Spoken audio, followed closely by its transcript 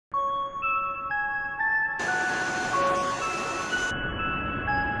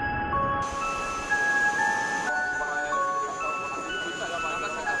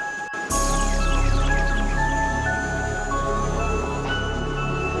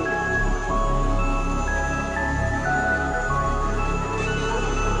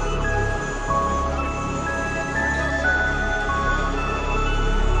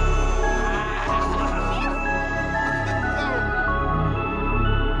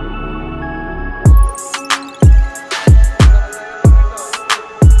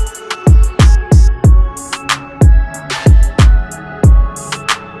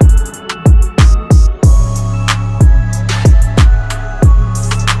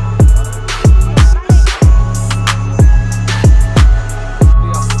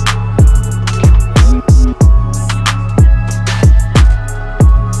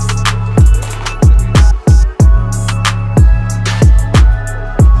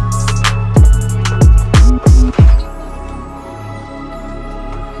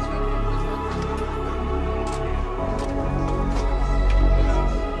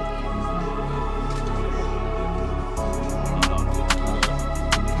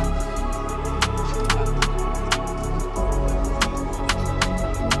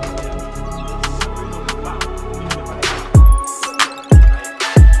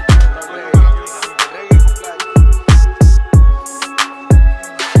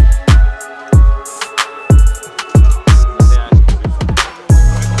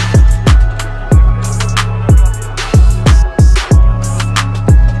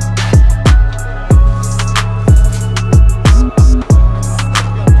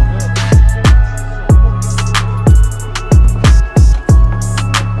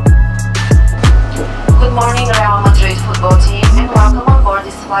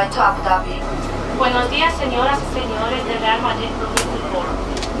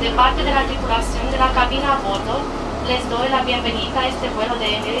De parte de la tripulación de la cabina a bordo, les doy la bienvenida a este vuelo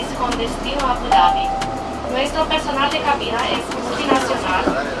de Emirates con destino a Abu Dhabi. Nuestro personal de cabina es multinacional,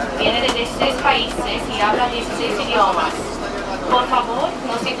 viene de 16 países y habla 16 idiomas. Por favor,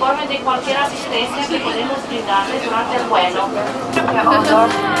 nos informen de cualquier asistencia que podemos brindarles durante el vuelo.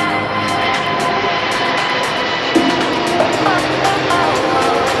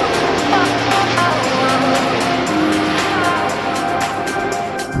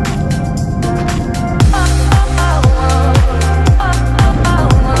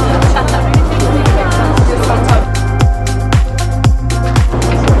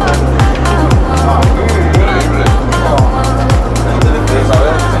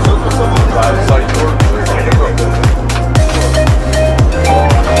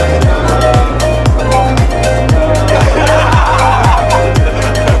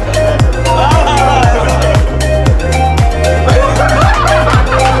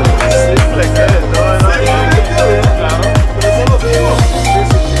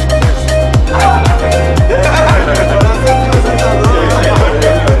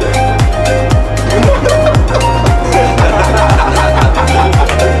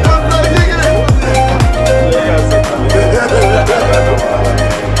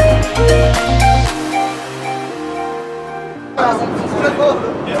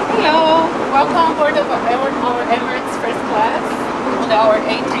 Hello, welcome on board of our Emirates First Class on our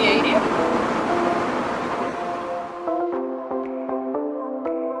A380.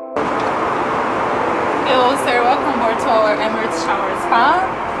 Hello sir, welcome aboard to our Emirates Shower Spa.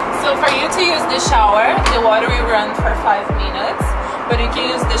 So for you to use the shower, the water will run for 5 minutes, but you can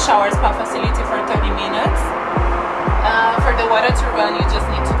use the shower spa facility for 30 minutes. For the water to run, you just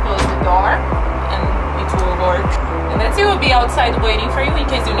need to close the door and it will work. And that's it. Will be outside waiting for you in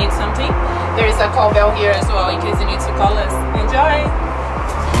case you need something. There is a call bell here as well in case you need to call us. Enjoy!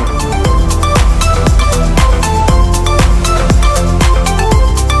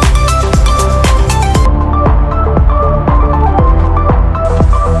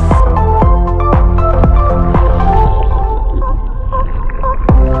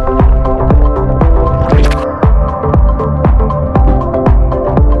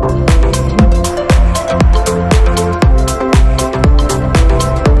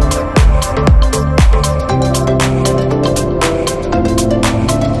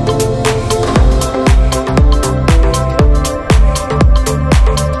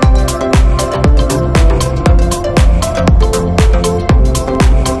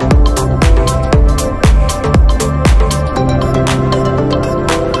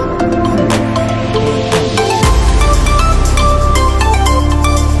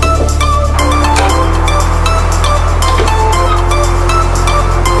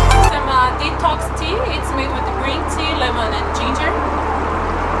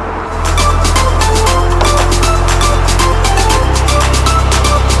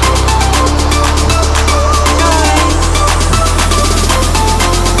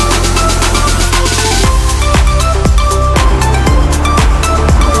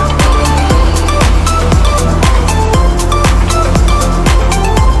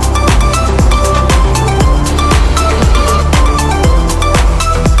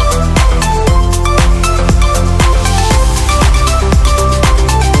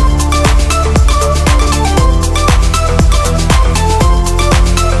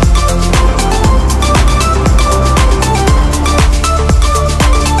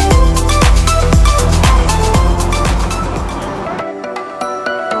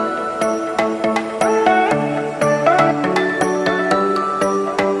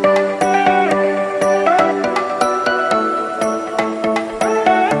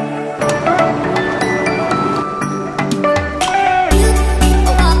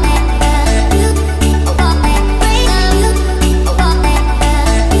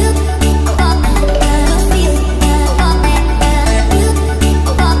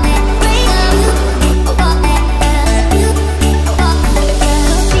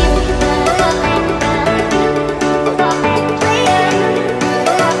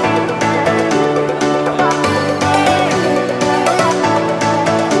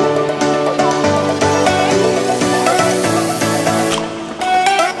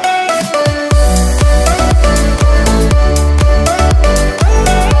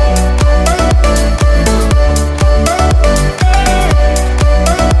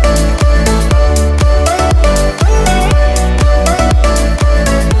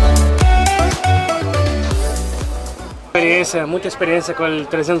 Mucha experiencia con el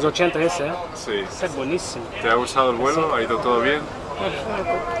 380 ese, ¿eh? Sí. Es buenísimo. ¿Te ha gustado el vuelo? ¿Ha ido todo bien?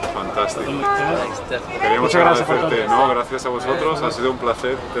 Perfecto. fantástico. Queríamos Muchas gracias por agradecerte, todo. ¿no? Gracias a vosotros, ha sido un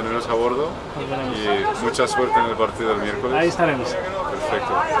placer teneros a bordo y mucha suerte en el partido del miércoles. Ahí estaremos.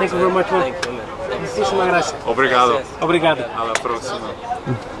 Perfecto. Thank you very much, man. Muchísimas gracias. Obrigado. Obrigado. A la próxima.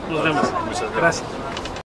 Nos vemos. Muchas gracias. Gracias.